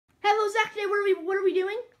Zach, today what are we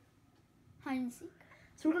doing? Hide and seek.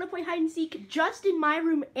 So we're gonna play hide and seek just in my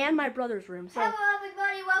room and my brother's room. So hello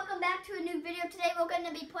everybody, welcome back to a new video. Today we're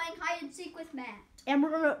gonna be playing hide and seek with Matt. And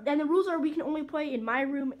the rules are we can only play in my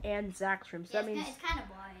room and Zach's room. So yeah, that means it's kind of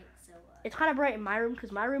bright. So it's kind of bright in my room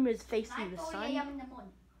because my room is facing the 9:40 sun. a.m. in the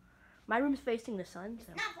morning. My room is facing the sun.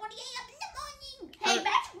 So. 9:40 a.m. in the morning. Hey,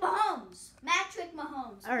 Patrick Mahomes. Patrick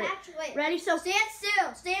Mahomes. All right. Patrick. Ready? So stand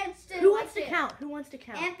still. Stand still. Who wants to count? Who wants to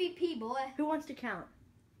count? MVP boy. Who wants to count?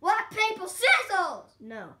 Rock, paper, scissors.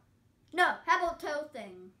 No. No. How about toe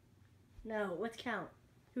thing? No. Let's count.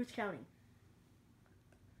 Who's counting?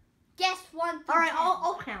 Guess 1 through All right. 10.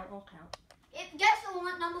 I'll count. I'll count. Guess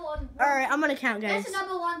the number 1. All right. I'm gonna count, guys. Guess the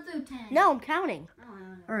number 1 through 10. No, I'm counting. Oh,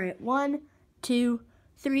 no. All right. 1, 2,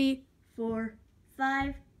 3, 4,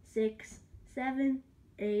 5, 6, 7,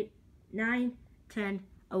 8, 9, 10,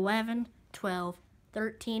 11, 12,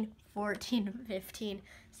 13, 14, 15,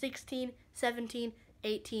 16, 17,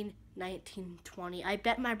 18, 19, 20. I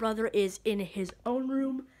bet my brother is in his own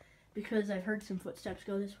room because I've heard some footsteps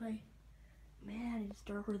go this way. Man, it's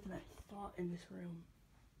darker than I thought in this room.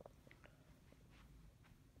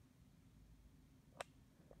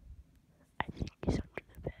 I think he's under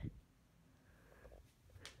the bed.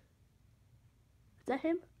 Is that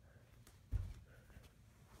him?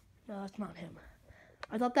 No, that's not him.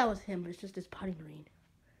 I thought that was him, but it's just his putting green.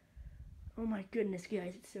 Oh my goodness,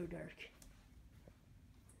 guys, it's so dark.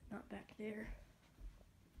 Not back there.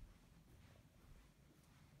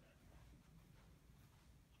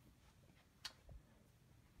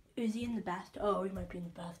 Is he in the bathtub? Oh, he might be in the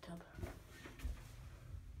bathtub.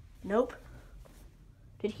 Nope.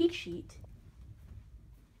 Did he cheat?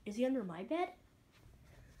 Is he under my bed?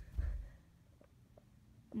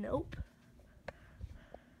 Nope.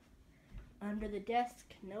 Under the desk?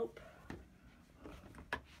 Nope.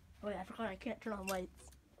 Oh, wait, I forgot I can't turn on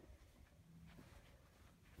lights.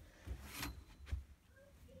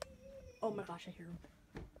 Oh my gosh, I hear him.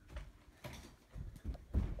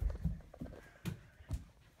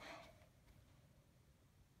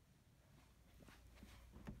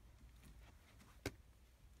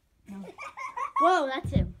 No. Whoa, that's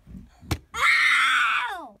him.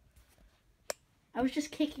 Ow! I was just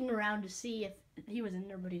kicking around to see if he was in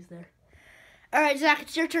there, but he's there. All right, Zach,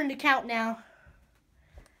 it's your turn to count now.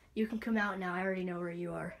 You can come out now. I already know where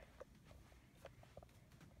you are.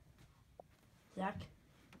 Zach,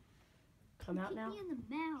 come out now. Me in the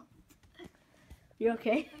mouth. You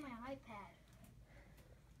okay? On my iPad.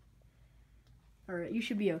 All right, you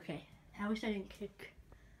should be okay. I wish I didn't kick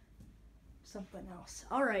something else.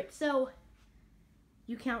 All right, so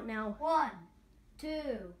you count now. 1,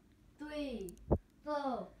 2, 3,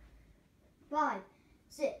 4, 5,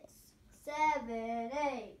 6, 7,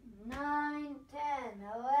 8, 9, 10, 11,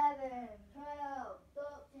 12,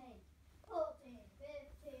 13, 14,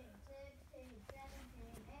 15, 16,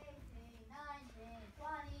 17, 18, 19,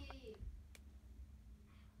 20.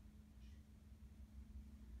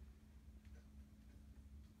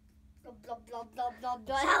 Blah, blah, blah, blah,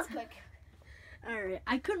 blah. That was quick. All right,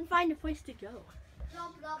 I couldn't find a place to go.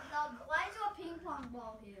 Blah, blah, blah. Why is there a ping pong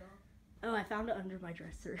ball here? Oh, I found it under my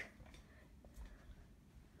dresser.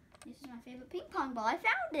 This is my favorite ping pong ball. I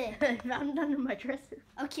found it. I found it under my dresser.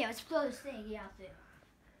 Okay, let's throw this thing out there.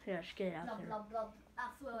 Yeah, just get it out Blah, there. blah, blah.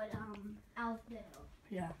 I'll throw it out there.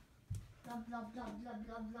 Yeah. Blah, blah, blah, blah,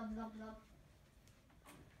 blah, blah, blah, blah.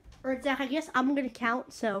 All right, Zach, I guess I'm going to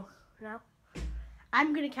count, so now.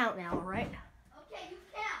 I'm going to count now, all right? Okay, you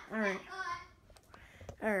count. All right.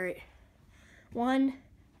 All right. 1,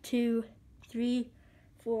 2, 3,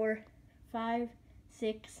 4, 5,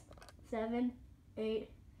 6, 7, 8,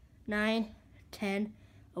 9, 10,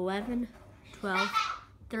 11, 12,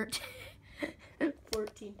 13,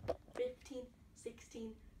 14, 15,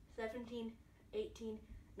 16, 17, 18,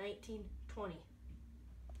 19, 20.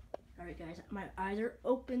 All right, guys, my eyes are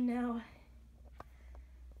open now.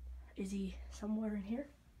 Is he somewhere in here?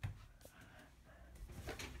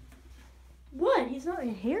 What? He's not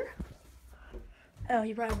in here? Oh,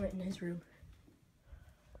 he probably went in his room.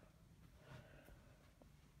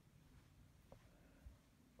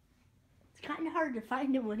 It's kind of hard to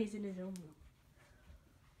find him when he's in his own room.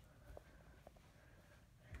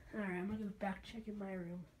 Alright, I'm gonna go back check in my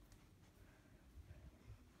room.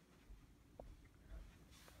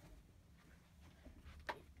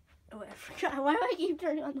 Oh, I forgot. Why do I keep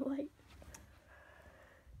turning on the light?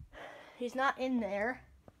 He's not in there.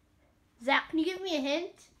 Zach, can you give me a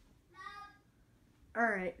hint? No.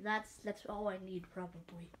 Alright, that's all I need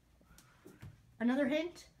probably. Another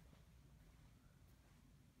hint?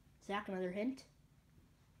 Zach, another hint?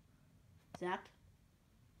 Zach?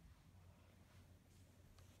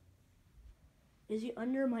 Is he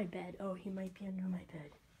under my bed? Oh, he might be under my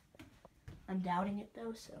bed. I'm doubting it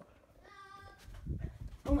though, so.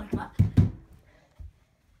 Oh my god.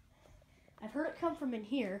 I've heard it come from in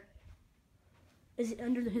here. Is it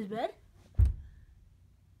under his bed?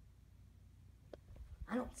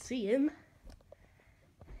 I don't see him.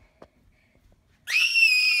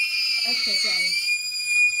 Okay, guys.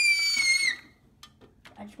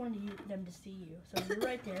 I just wanted them to see you. So you're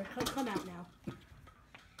right there. Come out now.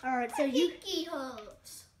 All right, so you. Pinky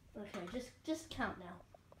hurts. Okay, just count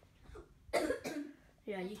now.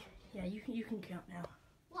 Yeah, you can count now.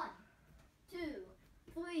 1, 2,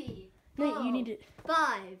 3, Nate, 4, you need to.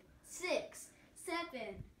 5, 6,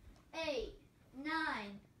 7, 8, 9,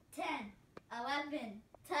 10, 11,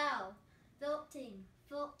 12, 13,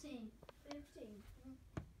 14, 15,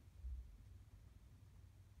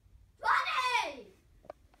 20!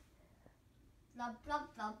 Blah, blah,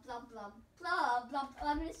 blah, blah, blah, blah, blah.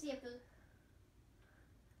 I'm gonna see if there's...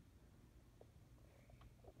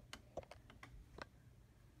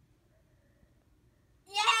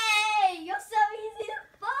 Yay! You're so easy to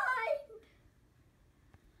find!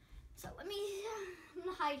 So let me... I'm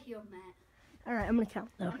gonna hide here, Matt. All right, I'm gonna count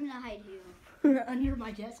though. I'm gonna hide here. Under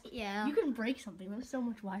my desk. Yeah. You can break something. There's so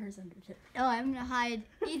much wires under it. Oh, I'm gonna hide.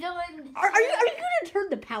 You know what? Are you gonna turn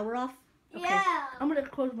the power off? Okay. Yeah. I'm gonna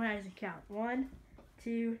close my eyes and count. 1,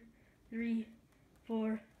 2, 3,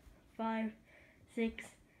 4, 5, 6,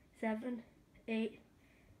 7, 8,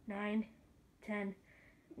 9, 10.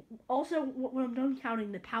 Also, when I'm done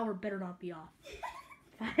counting, the power better not be off.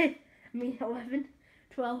 11,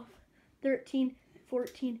 12, 13,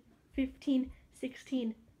 14, 15,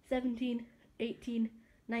 16, 17, 18,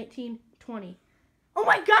 19, 20. Oh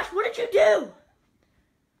my gosh, what did you do?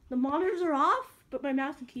 The monitors are off, but my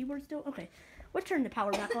mouse and keyboard still. Okay, let's turn the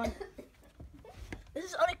power back on. This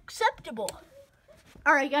is unacceptable.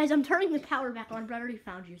 All right, guys, I'm turning the power back on, but I already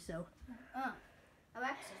found you, so.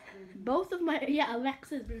 Alexa's booting. Both of my,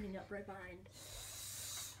 Alexa's booting up right behind.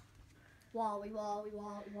 Wally, Wally,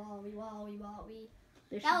 Wally, Wally, Wally, Wally.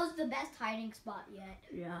 They That was the best hiding spot yet.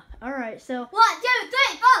 Yeah. All right, so. 1, 2, 3,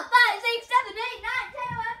 4, 5, 6, 7, 8, 9,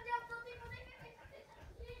 10, 11, 12, 13, 14, 15, 16,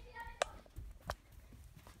 17, 18, 19, 20.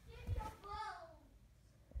 Give me your clothes.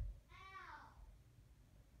 Ow.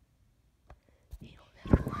 You'll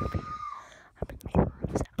never want to be. I'm in the mirror of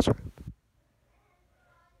Zach's room.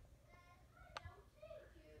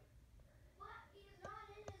 What? He is not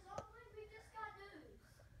in his own room. We just got news.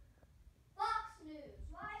 Fox News.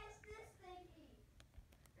 Why is this thinking?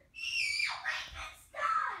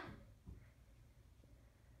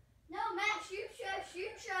 No, Matt, shoot.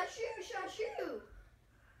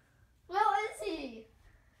 Where is he?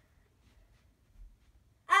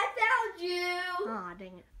 I found you. Aw,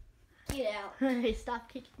 dang it. Get out. Hey, stop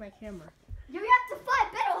kicking my camera. You have to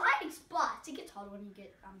find better hiding spots. It gets harder when you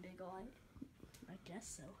get on big eye. I guess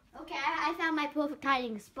so. Okay, I found my perfect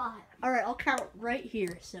hiding spot. All right, I'll count right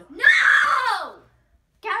here, so. No!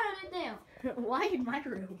 Count it down. Why in my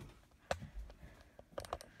room?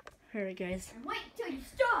 All right, guys. And wait until you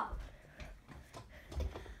stop.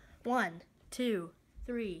 1, 2,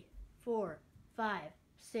 3, 4, 5,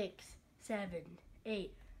 6, 7,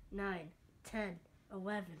 8, 9, 10,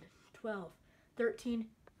 11, 12, 13,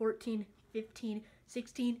 14, 15,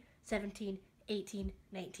 16, 17, 18,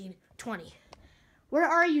 19, 20. Where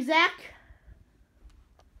are you, Zach?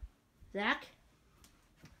 Zach?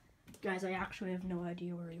 Guys, I actually have no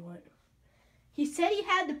idea where he went. He said he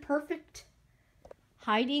had the perfect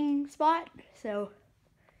hiding spot, so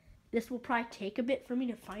this will probably take a bit for me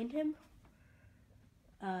to find him.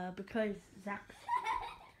 Because Zach's...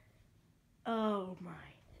 Oh my.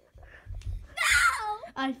 No!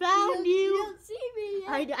 I found you! You don't see me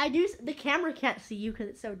yet. I do. The camera can't see you because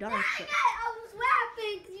it's so dark. I was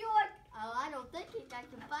laughing because you were like, oh, I don't think I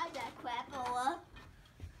can find that crapola.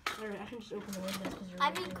 Alright, I can just open the window because you're I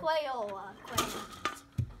right mean there. Quayola.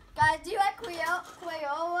 Guys, do you like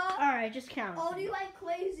Quayola? Alright, just count. Or do you like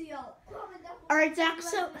Quasio? Alright, Zach,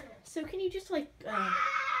 so can you just like,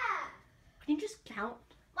 can you just count?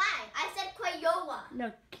 Why? I said Quayola.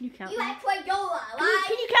 No, can you count? You like Quayola, Can right?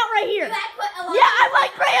 you count right here? You like Quayola. Yeah, I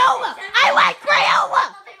like Crayola! I like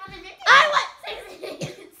Crayola! I like... 16,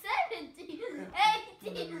 17,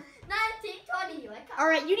 18, 19, 20. You like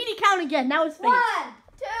Alright, you need to count again. Now it's fake. 1,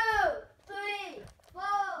 2, 3, 4,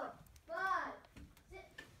 5, 6,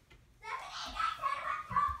 7, 8, 9, 10,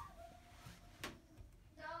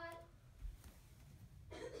 11, 12. Done.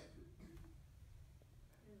 Oops.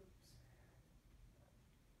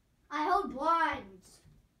 I hold blinds.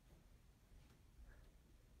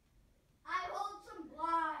 I hold some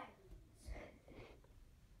blinds.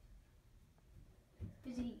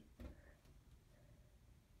 Is he?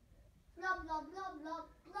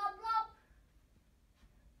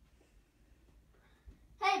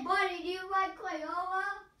 you like Crayola?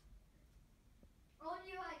 Or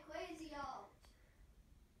do you like Crazy Art?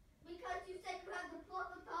 Because you said you have to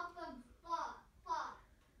pluck the top of fluff.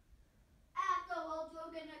 Afterwards,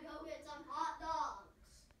 we're gonna go get some hot dogs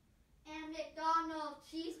and McDonald's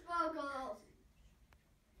cheeseburgers.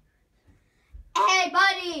 Hey,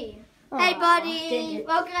 buddy! Hey, Aw, buddy! dang it.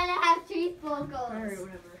 We're gonna have cheeseburgers. Alright,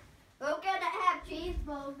 whatever. We're gonna have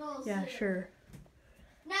cheeseburgers. Yeah, here. sure.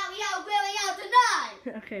 Now we are grilling out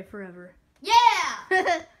tonight. Okay, forever.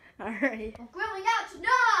 Yeah! Alright. We're grilling out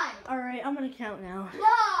tonight. Alright, I'm gonna count now.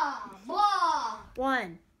 Blah, blah.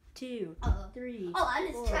 1, 2, 3, Oh, and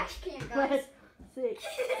it's 4, trash can, 5, guys. 6,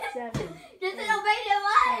 7, Just an 8, obedient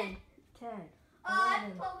life. 10, 10, Oh,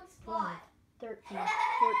 11, public spot. 13,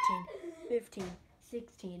 14, 15,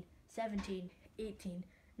 16, 17, 18,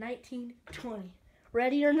 19, 20.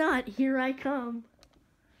 Ready or not, here I come.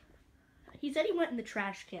 He said he went in the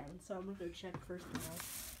trash can, so I'm gonna go check first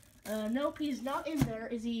of all. Nope, he's not in there.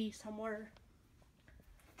 Is he somewhere?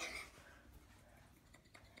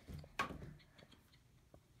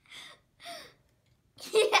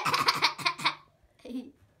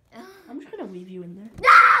 I'm just gonna leave you in there.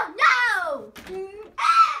 No!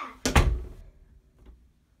 Ah!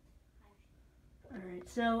 Alright,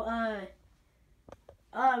 so,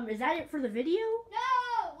 is that it for the video?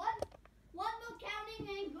 No! One more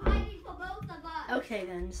counting and grinding for both of us. Okay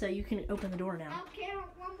then, so you can open the door now. I'll count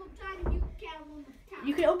one more time and you can count one more time.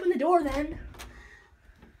 You can open the door then.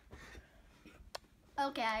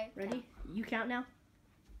 Okay. Ready? You count now.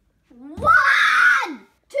 1,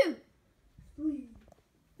 2, 3,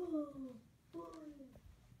 4, 5,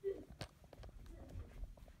 6,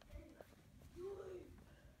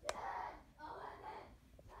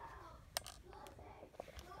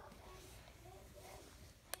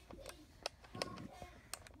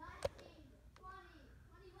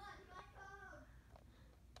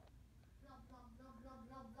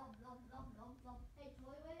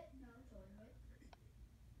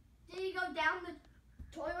 Did he go down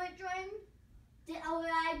the toilet drain? Or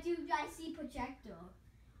do I see projector?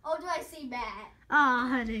 Or do I see Matt? Ah,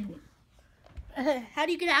 honey. How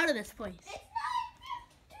do you get out of this place? It's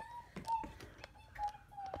not.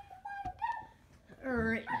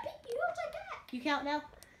 Alright. You don't take that. You count now?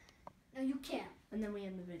 No, you can't. And then we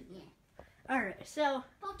end the video. Alright, so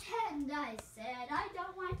Pretend I said I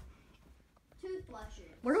don't like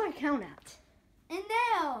toothbrushes. where do I count at? In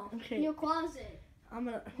there. Okay. In your closet. I'm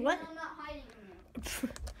gonna what? I'm not hiding from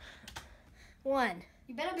you. 1,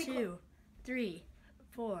 You better be 2, 3,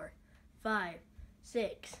 4, 5,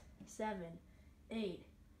 6, 7, 8,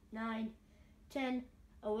 9, 10,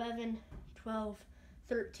 11, 12,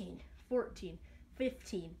 13, 14,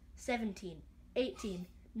 15, 17, 18,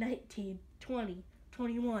 19, 20,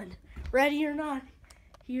 21. Ready or not,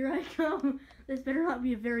 here I come. This better not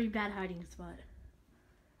be a very bad hiding spot.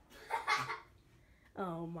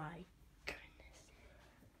 Oh my goodness.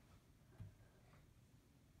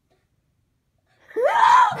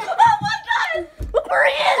 Oh my god! Look where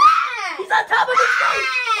he is! He's on top of his face!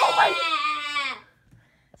 Oh my!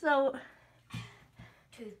 So,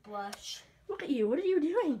 Toothbrush. look at you. What are you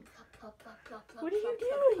doing? What are you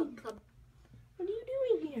doing? What are you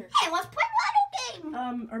doing here? Hey, let's play Lotto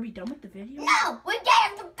game. Are we done with the video? No, we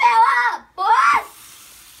have to fill up, boys.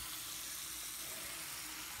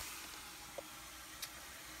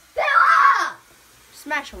 Fill up.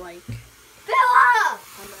 Smash a like. Fill up.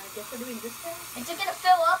 I guess we're doing this thing. Is it gonna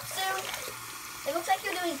fill up soon? It looks like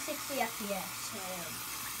you're doing 60 FPS.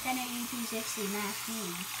 1080p 60 max.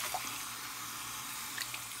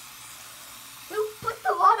 Who put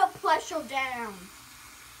the water pressure down?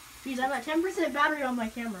 Please, I have a 10% battery on my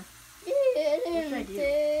camera. What should I do?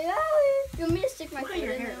 You want me to stick my Look foot at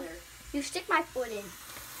your in hair there? there. You stick my foot in.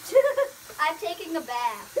 I'm taking a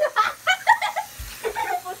bath.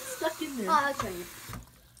 What's stuck in there? Oh, that's right.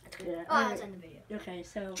 Yeah, Oh, alright. that's in the video. Okay,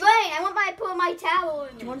 so Drain, I want my put my towel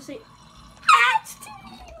in do you want to see?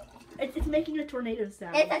 it. It's making a tornado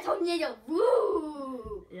sound. It's a tornado.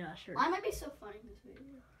 Woo! Yeah, sure. Why am I being so funny in this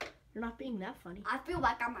video? You're not being that funny. I feel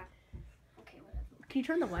like I'm a... Okay, whatever. Can you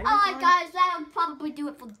turn the light Alright, on? guys, that'll probably do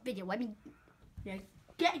it for the video. Let me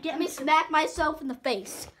Get me smack myself in the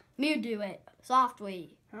face. Me do it.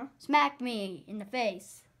 Softly. Huh? Smack me in the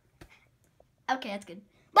face. Okay, that's good.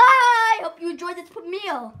 Bye! Hope you enjoyed this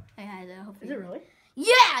meal. Is it really?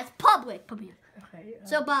 Yeah, it's public premiere. Okay.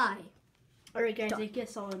 So bye. Alright guys, Done. I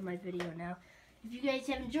guess I'll end my video now. If you guys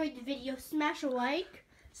have enjoyed the video, smash a like,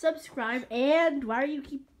 subscribe, and why do you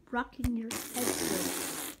keep rocking your head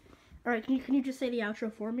straight? Alright, can you just say the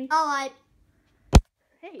outro for me? Alright,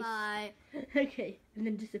 Hey. bye. Okay, and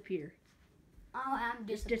then disappear. Oh, I'm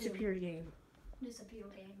Just disappearing. disappear game. Disappear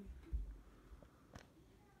game.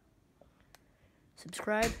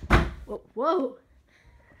 Subscribe. Whoa.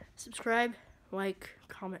 Subscribe, like,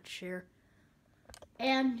 comment, share.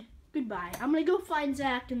 And goodbye. I'm going to go find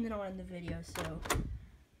Zach and then I'll end the video. So.